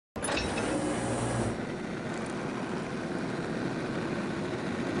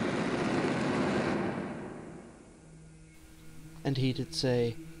And he did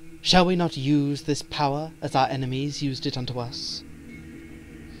say, "Shall we not use this power as our enemies used it unto us?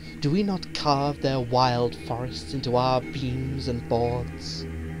 Do we not carve their wild forests into our beams and boards?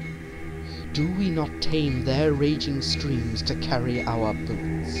 Do we not tame their raging streams to carry our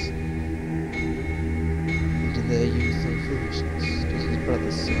boots?" And in their youth and foolishness did his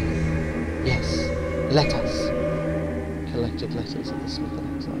brothers say, "Yes, let us." Collected letters of the smith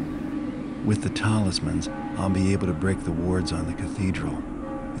in exile. With the talismans, I'll be able to break the wards on the cathedral.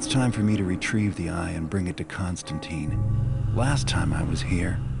 It's time for me to retrieve the eye and bring it to Constantine. Last time I was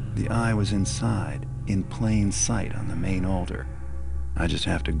here, the eye was inside, in plain sight on the main altar. I just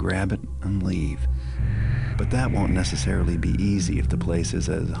have to grab it and leave. But that won't necessarily be easy if the place is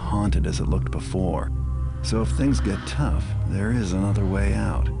as haunted as it looked before. So if things get tough, there is another way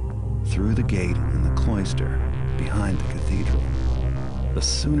out. Through the gate in the cloister, behind the cathedral. The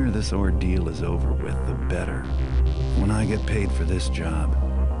sooner this ordeal is over with, the better. When I get paid for this job,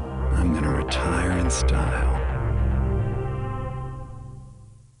 I'm gonna retire in style.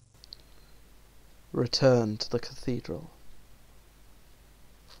 Return to the cathedral.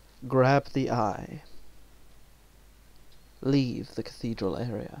 Grab the eye. Leave the cathedral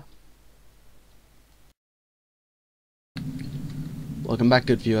area. Welcome back,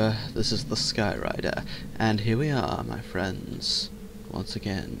 good viewer. This is the Skyrider, and here we are, my friends, once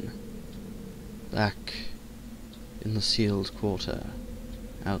again, back in the sealed quarter,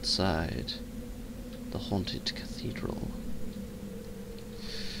 outside the haunted cathedral.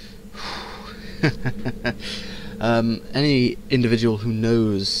 Any individual who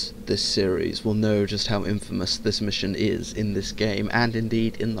knows this series will know just how infamous this mission is in this game, and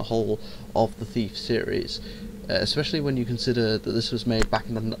indeed in the whole of the Thief series. Especially when you consider that this was made back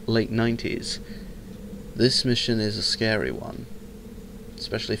in the late 90s. This mission is a scary one,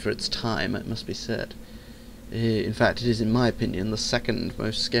 especially for its time, it must be said. In fact, it is, in my opinion, the second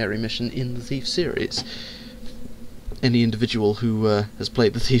most scary mission in the Thief series. Any individual who has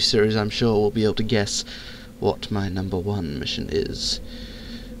played the Thief series, I'm sure, will be able to guess what my #1 mission is.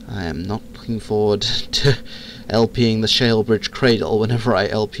 I am not looking forward to LPing the Shalebridge Cradle whenever I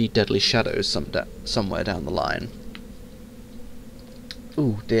LP Deadly Shadows somewhere down the line.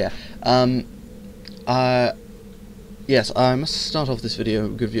 Ooh, dear. Yes, I must start off this video,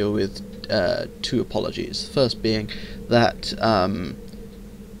 good view, with two apologies. First being that,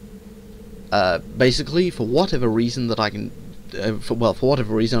 basically, for whatever reason that I can... for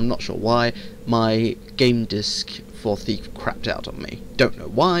whatever reason, I'm not sure why, my game disc for Thief crapped out on me. Don't know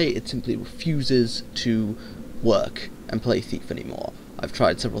why, it simply refuses to work and play Thief anymore. I've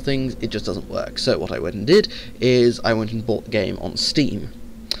tried several things, it just doesn't work. So what I went and did is I went and bought the game on Steam.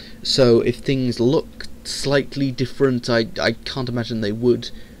 So if things look slightly different, I can't imagine they would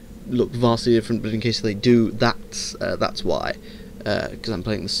look vastly different, but in case they do, that's why. Because I'm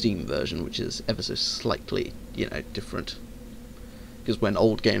playing the Steam version, which is ever so slightly, you know, different. Because when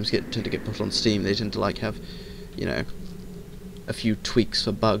old games tend to get put on Steam, they tend to like have, you know, a few tweaks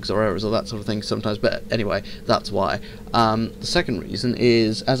for bugs or errors or that sort of thing sometimes. But anyway, that's why. The second reason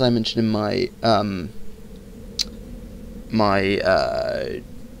is, as I mentioned in my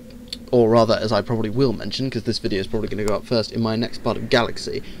or rather, as I probably will mention, because this video is probably going to go up first, in my next part of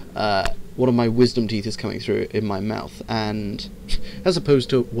Galaxy, one of my wisdom teeth is coming through in my mouth, and as opposed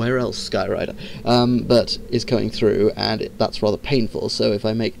to where else, Skyrider, but is coming through, and that's rather painful. So if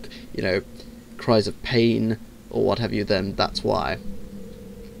I make, you know, cries of pain or what have you, then that's why.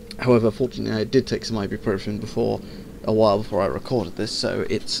 However, fortunately, I did take some ibuprofen a while before I recorded this, so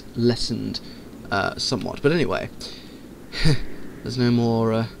it's lessened somewhat. But anyway, there's no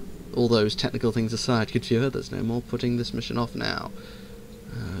more. All those technical things aside, good viewer, there's no more putting this mission off now.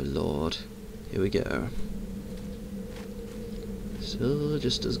 Oh lord, here we go. Still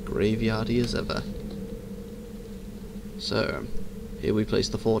just as graveyardy as ever. So, here we place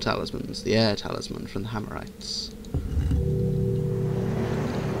the 4 talismans. The air talisman from the Hammerites.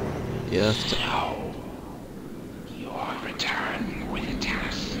 The earth So, your return with the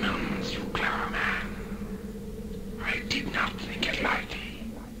talismans, you clever man. I did not think it likely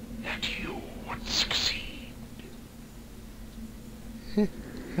that you would succeed.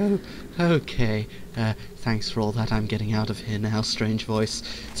 Oh, okay. Thanks for all that I'm getting out of here now, strange voice.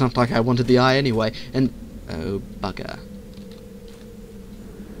 It's not like I wanted the eye anyway, and... oh, bugger.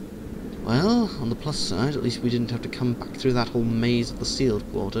 Well, on the plus side, at least we didn't have to come back through that whole maze of the sealed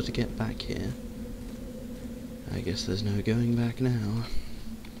quarter to get back here. I guess there's no going back now.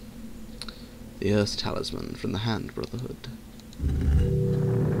 The Earth Talisman from the Hand Brotherhood.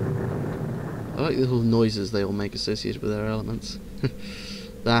 I like the little noises they all make associated with their elements.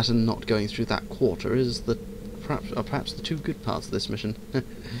 That and not going through that quarter is the perhaps the two good parts of this mission.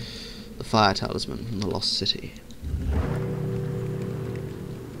 The fire talisman and the lost city.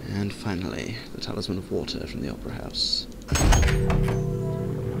 And finally, the talisman of water from the opera house.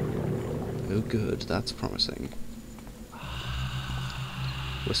 Oh good, that's promising.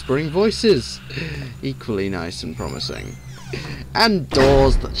 Whispering voices! Equally nice and promising. And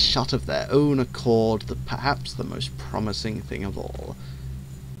doors that shut of their own accord, perhaps the most promising thing of all.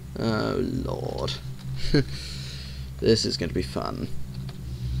 Oh lord. This is going to be fun.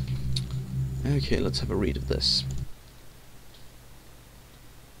 Okay, let's have a read of this.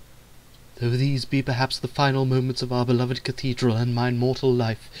 Though these be perhaps the final moments of our beloved cathedral and mine mortal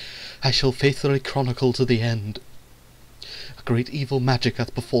life, I shall faithfully chronicle to the end. A great evil magic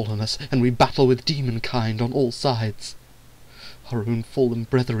hath befallen us, and we battle with demon-kind on all sides. Our own fallen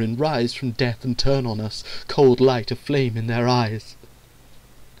brethren rise from death and turn on us, cold light aflame in their eyes.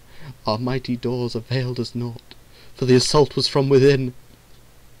 Our mighty doors availed us naught, for the assault was from within.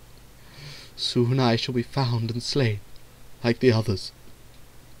 Soon I shall be found and slain, like the others.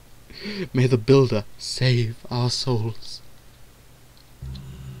 May the Builder save our souls.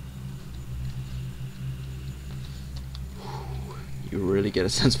 You really get a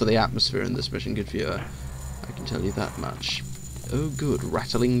sense for the atmosphere in this mission, good viewer. I can tell you that much. Oh good,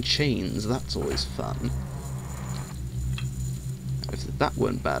 rattling chains, that's always fun. If that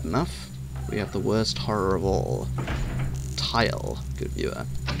weren't bad enough, we have the worst horror of all. Tile, good viewer.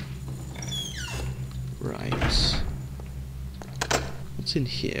 Right. What's in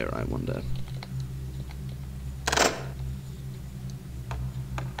here, I wonder?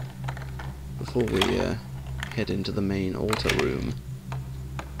 Before we head into the main altar room.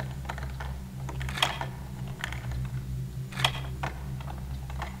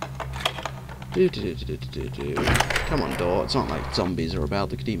 Come on, door. It's not like zombies are about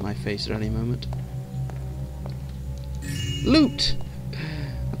that could eat my face at any moment. Loot!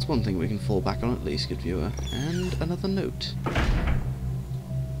 That's one thing we can fall back on at least, good viewer. And another note.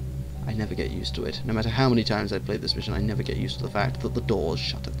 I never get used to it. No matter how many times I play this mission, I never get used to the fact that the doors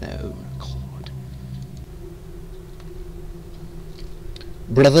shut of their own accord.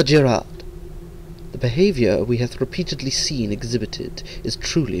 Brother Gerard, the behaviour we hath repeatedly seen exhibited is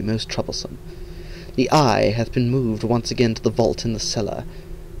truly most troublesome. The eye hath been moved once again to the vault in the cellar.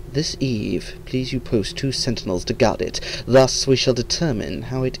 This eve, please you post 2 sentinels to guard it. Thus we shall determine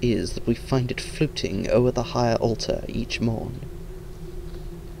how it is that we find it floating o'er the higher altar each morn.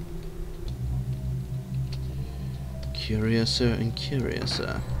 Curiouser and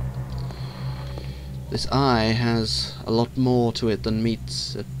curiouser. This eye has a lot more to it than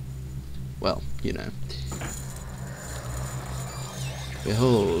meets... well, you know.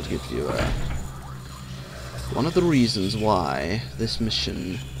 Behold, good viewer. One of the reasons why this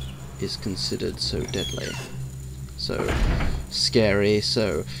mission is considered so deadly, so scary,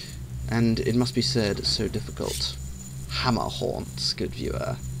 and it must be said, so difficult. Hammer haunts, good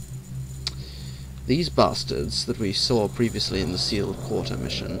viewer. These bastards that we saw previously in the Sealed Quarter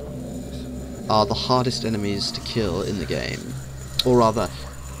mission are the hardest enemies to kill in the game. Or rather,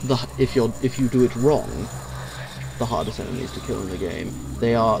 if you do it wrong, the hardest enemies to kill in the game.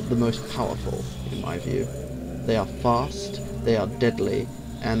 They are the most powerful, in my view. They are fast, they are deadly,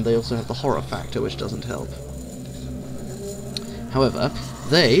 and they also have the horror factor, which doesn't help. However,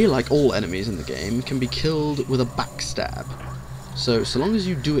 they, like all enemies in the game, can be killed with a backstab. So long as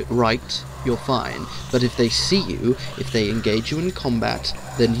you do it right, you're fine. But if they see you, if they engage you in combat,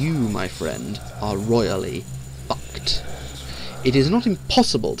 then you, my friend, are royally fucked. It is not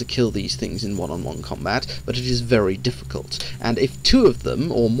impossible to kill these things in one-on-one combat, but it is very difficult. And if 2 of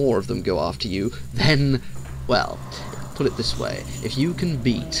them, or more of them, go after you, then... well, put it this way, if you can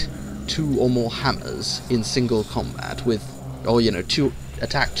beat 2 or more hammers in single combat with, or you know,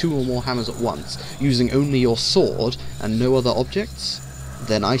 attack 2 or more hammers at once, using only your sword and no other objects,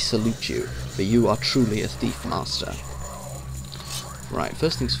 then I salute you, for you are truly a thief master. Right,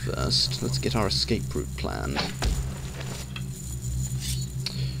 first things first, let's get our escape route planned.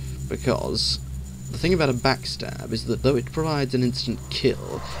 Because the thing about a backstab is that though it provides an instant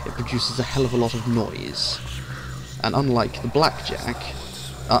kill, it produces a hell of a lot of noise. And unlike the blackjack,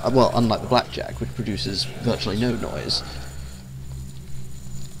 which produces virtually no noise,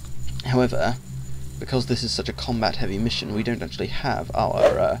 however, because this is such a combat-heavy mission, we don't actually have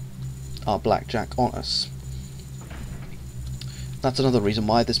our blackjack on us. That's another reason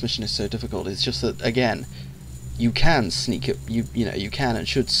why this mission is so difficult. It's just that, again, you can sneak it. You can and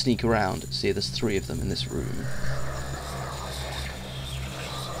should sneak around. See, there's 3 of them in this room.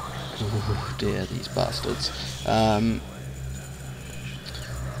 Oh dear, these bastards.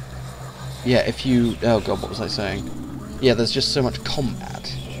 yeah, if you... Oh god, what was I saying? Yeah, there's just so much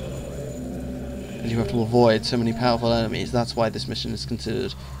combat. And you have to avoid so many powerful enemies. That's why this mission is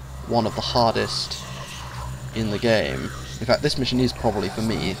considered one of the hardest in the game. In fact, this mission is probably, for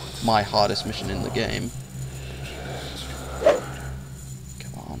me, my hardest mission in the game.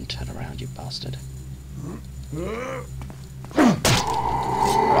 Come on, turn around, you bastard.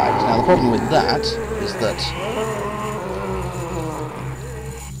 Right, now the problem with that is that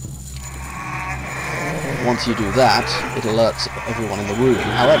once you do that, it alerts everyone in the room.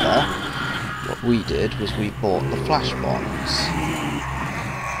 However, what we did was we bought the flash bombs.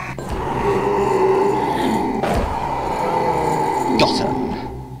 Got 'em!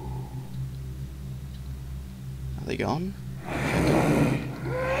 Are they gone? They're gone.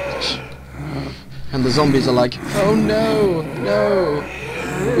 And the zombies are like, oh no, no!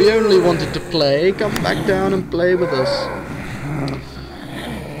 We only wanted to play, come back down and play with us.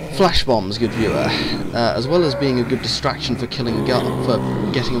 Flash bombs, good viewer. As well as being a good distraction for killing for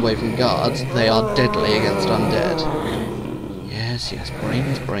getting away from guards, they are deadly against undead. Yes, yes,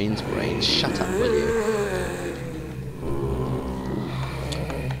 brains, brains, brains. Shut up, will you?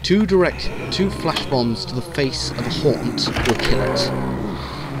 Two flash bombs to the face of a haunt will kill it.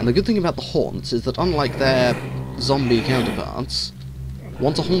 And the good thing about the haunts is that unlike their zombie counterparts,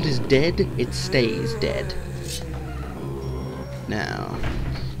 once a haunt is dead, it stays dead. Now,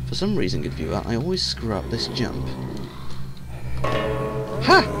 for some reason, good viewer, I always screw up this jump.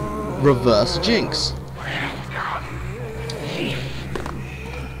 Ha! Reverse jinx. Well done, thief.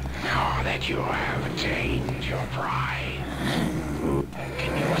 Now that you have attained your prize,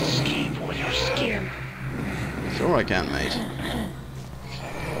 can you escape with your skin? Sure I can, mate.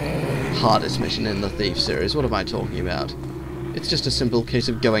 Hardest mission in the Thief series, what am I talking about? It's just a simple case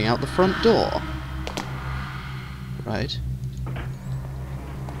of going out the front door. Right?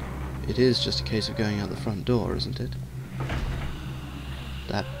 It is just a case of going out the front door, isn't it?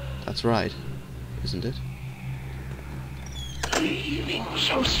 That's right, isn't it? Leaving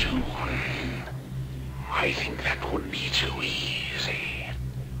so soon? I think that would be too easy.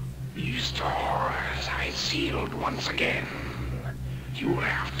 These doors I sealed once again. You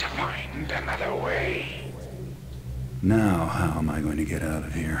have to find another way. Now, how am I going to get out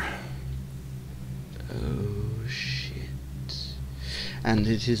of here? Oh, shit. And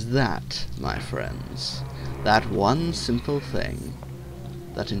it is that, my friends, that one simple thing,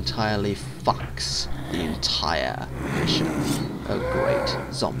 that entirely fucks the entire mission. Oh, great.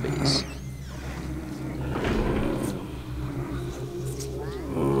 Zombies.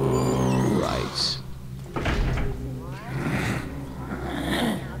 Right.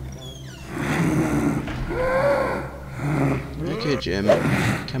 Okay, Jim.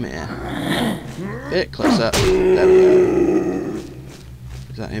 Come here. Bit closer. There we go.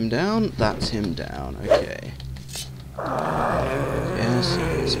 Is that him down? That's him down. Okay. Yes,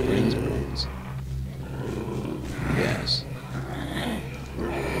 yes. Brains, brains. Yes.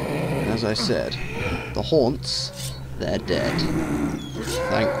 As I said, the haunts, they're dead.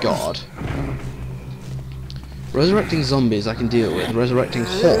 Thank God. Resurrecting zombies I can deal with. Resurrecting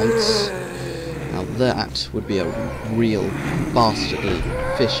haunts, now that would be a real bastardly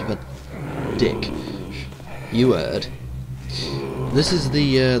fish of a dick. You heard. This is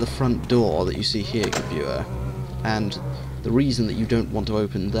the front door that you see here, good viewer, and the reason that you don't want to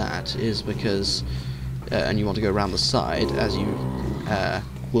open that is because, and you want to go around the side, as you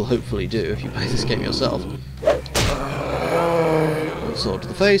will hopefully do if you play this game yourself. Sword to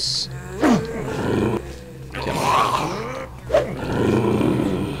the face. Come on.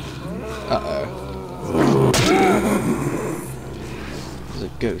 Uh-oh. There's a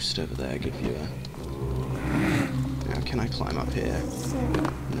ghost over there, good viewer. Now, can I climb up here?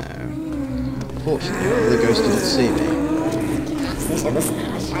 No. Fortunately, the ghost didn't see me.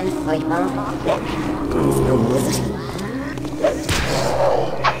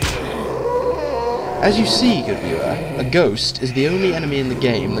 As you see, good viewer, a ghost is the only enemy in the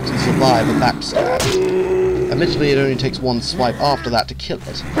game that can survive a backstab. Admittedly, it only takes one swipe after that to kill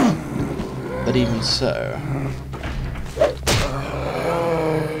it. But even so...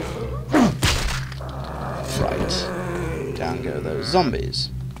 Right. Down go those zombies.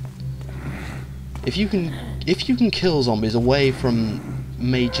 If you can kill zombies away from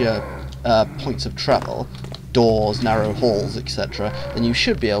major points of travel, doors, narrow halls, etc., then you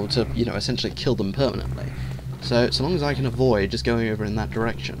should be able to, you know, essentially kill them permanently. So long as I can avoid just going over in that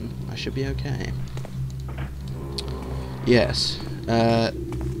direction, I should be okay. Yes.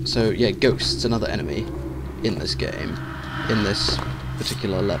 So yeah, ghosts, another enemy in this game, in this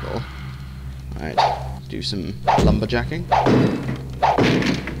particular level. Right, do some lumberjacking.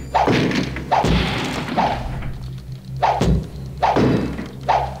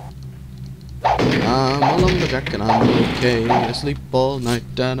 I'm a lumberjack and I'm okay. I sleep all night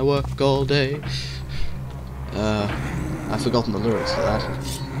and I work all day. I've forgotten the lyrics to that.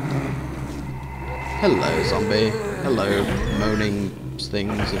 Hello, zombie. Hello, moaning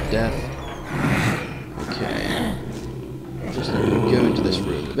things of death. Okay. Just let me go into this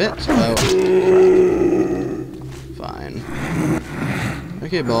room a bit. Oh, crap. Fine.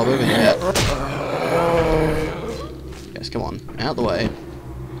 Okay, Bob, over here. Yes, come on. Out the way.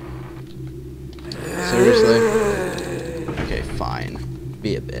 Seriously? Okay, fine.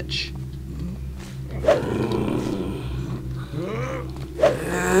 Be a bitch.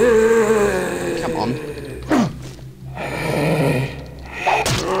 Come on.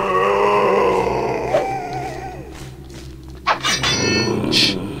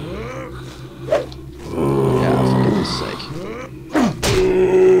 Shh. Yeah, for goodness sake.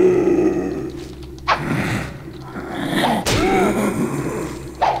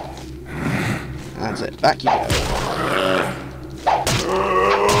 That's it. Back you go.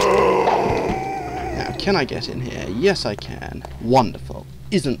 Now, can I get in here? Yes, I can. Wonderful.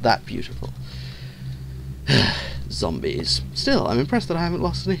 Isn't that beautiful? Zombies. Still, I'm impressed that I haven't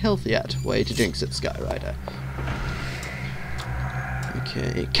lost any health yet. Way to jinx it, Skyrider.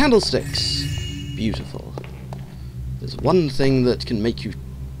 Okay, candlesticks. Beautiful. There's one thing that can make you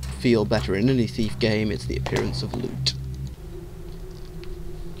feel better in any thief game, it's the appearance of loot.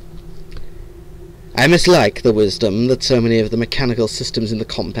 I mislike the wisdom that so many of the mechanical systems in the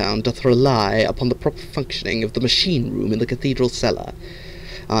compound doth rely upon the proper functioning of the machine room in the cathedral cellar.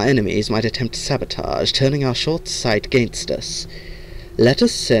 Our enemies might attempt sabotage, turning our short sight against us. Let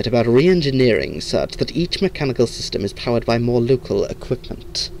us set about re-engineering such that each mechanical system is powered by more local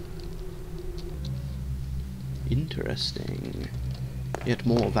equipment. Interesting. Yet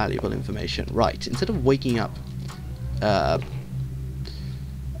more valuable information. Right, instead of waking up...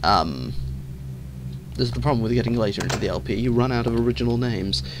 this is the problem with getting later into the LP. You run out of original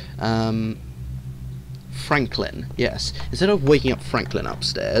names. Franklin, yes. Instead of waking up Franklin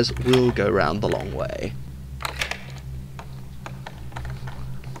upstairs, we'll go round the long way.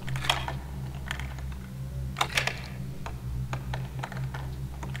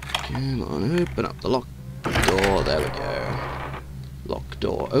 Come on, open up the lock door. There we go. Lock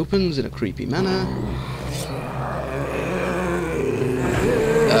door opens in a creepy manner.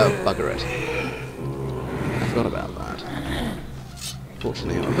 Oh, bugger it. I forgot about that.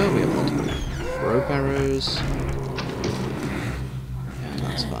 Fortunately, although we have multiple rope arrows. Yeah,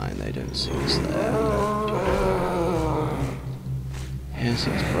 that's fine, they don't see us there. Yes,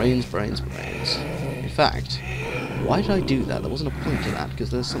 it's brains, brains, brains. In fact, why did I do that? There wasn't a point to that,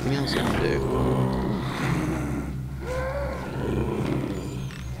 because there's something else I can do.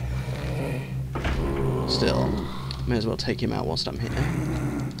 Still, may as well take him out whilst I'm here.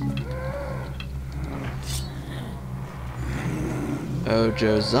 Oh,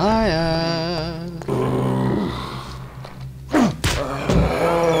 Josiah!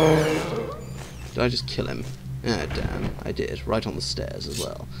 Did I just kill him? Ah, damn, I did. Right on the stairs as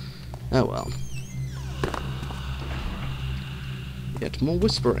well. Oh well. Yet more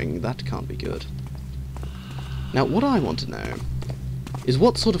whispering, that can't be good. Now, what I want to know is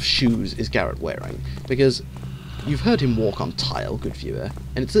what sort of shoes is Garrett wearing? Because you've heard him walk on tile, good viewer,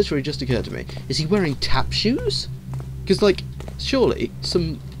 and it's literally just occurred to me, is he wearing tap shoes? Because, like, surely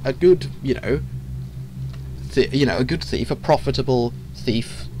a good, a good thief, a profitable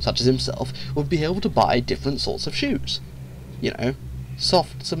thief such as himself, would be able to buy different sorts of shoes. You know,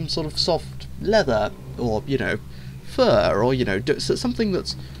 some sort of soft leather, or, fur, or, something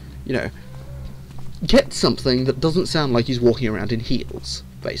that's, get something that doesn't sound like he's walking around in heels,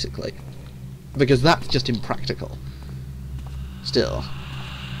 basically. Because that's just impractical. Still,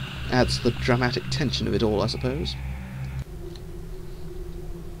 adds to the dramatic tension of it all, I suppose.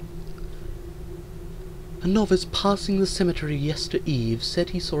 A novice passing the cemetery yester-eve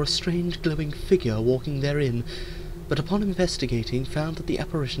said he saw a strange glowing figure walking therein, but upon investigating found that the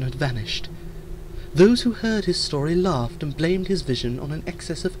apparition had vanished. Those who heard his story laughed and blamed his vision on an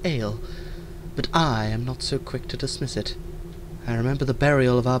excess of ale, but I am not so quick to dismiss it. I remember the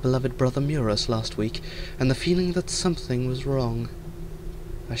burial of our beloved brother Murus last week, and the feeling that something was wrong.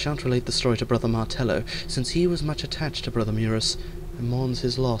 I shan't relate the story to Brother Martello, since he was much attached to Brother Murus, and mourns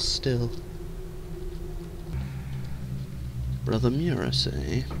his loss still. Brother Murus,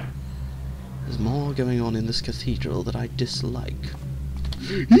 eh? There's more going on in this cathedral that I dislike.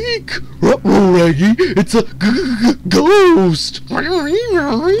 Eek! Ruh-roh, Raggy! It's a ghost!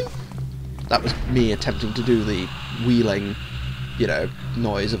 That was me attempting to do the wheeling you know,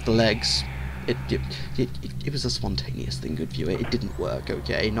 noise of the legs. It was a spontaneous thing, good viewer. It didn't work,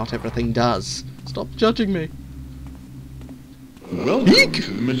 okay? Not everything does. Stop judging me. Welcome to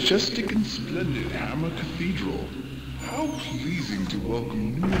the majestic and splendid Hammer Cathedral. How pleasing to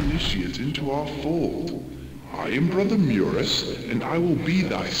welcome new initiates into our fold. I am Brother Murus, and I will be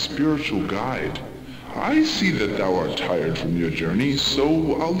thy spiritual guide. I see that thou art tired from your journey,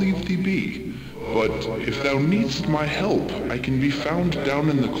 so I'll leave thee be. But if thou needst my help, I can be found down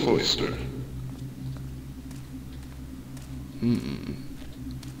in the cloister.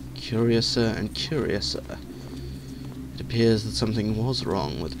 Curiouser and curiouser. It appears that something was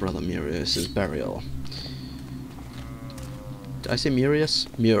wrong with Brother Murius's burial. Did I say Murius?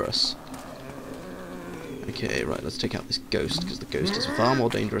 Murus. Okay, right, let's take out this ghost, because the ghost is far more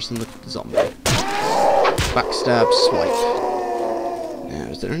dangerous than the zombie. Backstab, swipe. Now,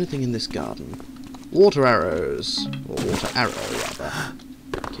 is there anything in this garden? Water arrows. Or water arrow, rather.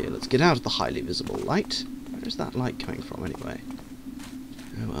 Okay, let's get out of the highly visible light. Where is that light coming from, anyway?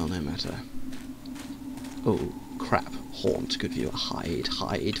 Oh, well, no matter. Oh, crap. Haunt, good viewer. Hide,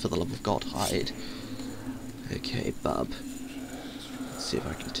 hide, for the love of God, hide. Okay, bub. Let's see if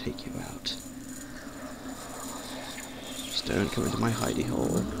I can take you out. Just don't come into my hidey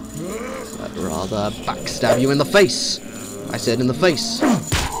hole. I'd rather backstab you in the face! I said in the face!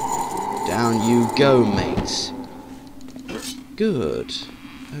 Down you go, mate. Good.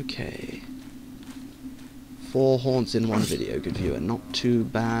 Okay. 4 haunts in one video, good viewer. Not too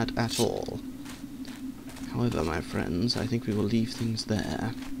bad at all. However, my friends, I think we will leave things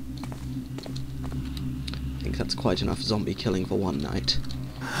there. I think that's quite enough zombie killing for one night.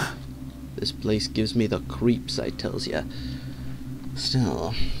 This place gives me the creeps, I tells ya.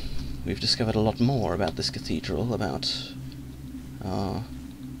 Still, we've discovered a lot more about this cathedral, about our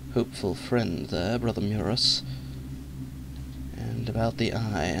hopeful friend there, Brother Murus, and about the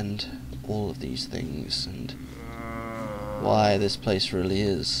eye and all of these things, and why this place really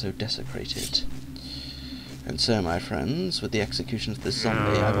is so desecrated. And so, my friends, with the execution of this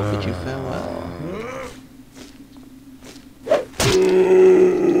zombie, I will bid you farewell.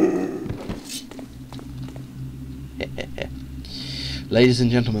 Ladies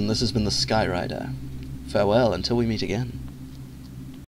and gentlemen, this has been the Skyrider. Farewell until we meet again.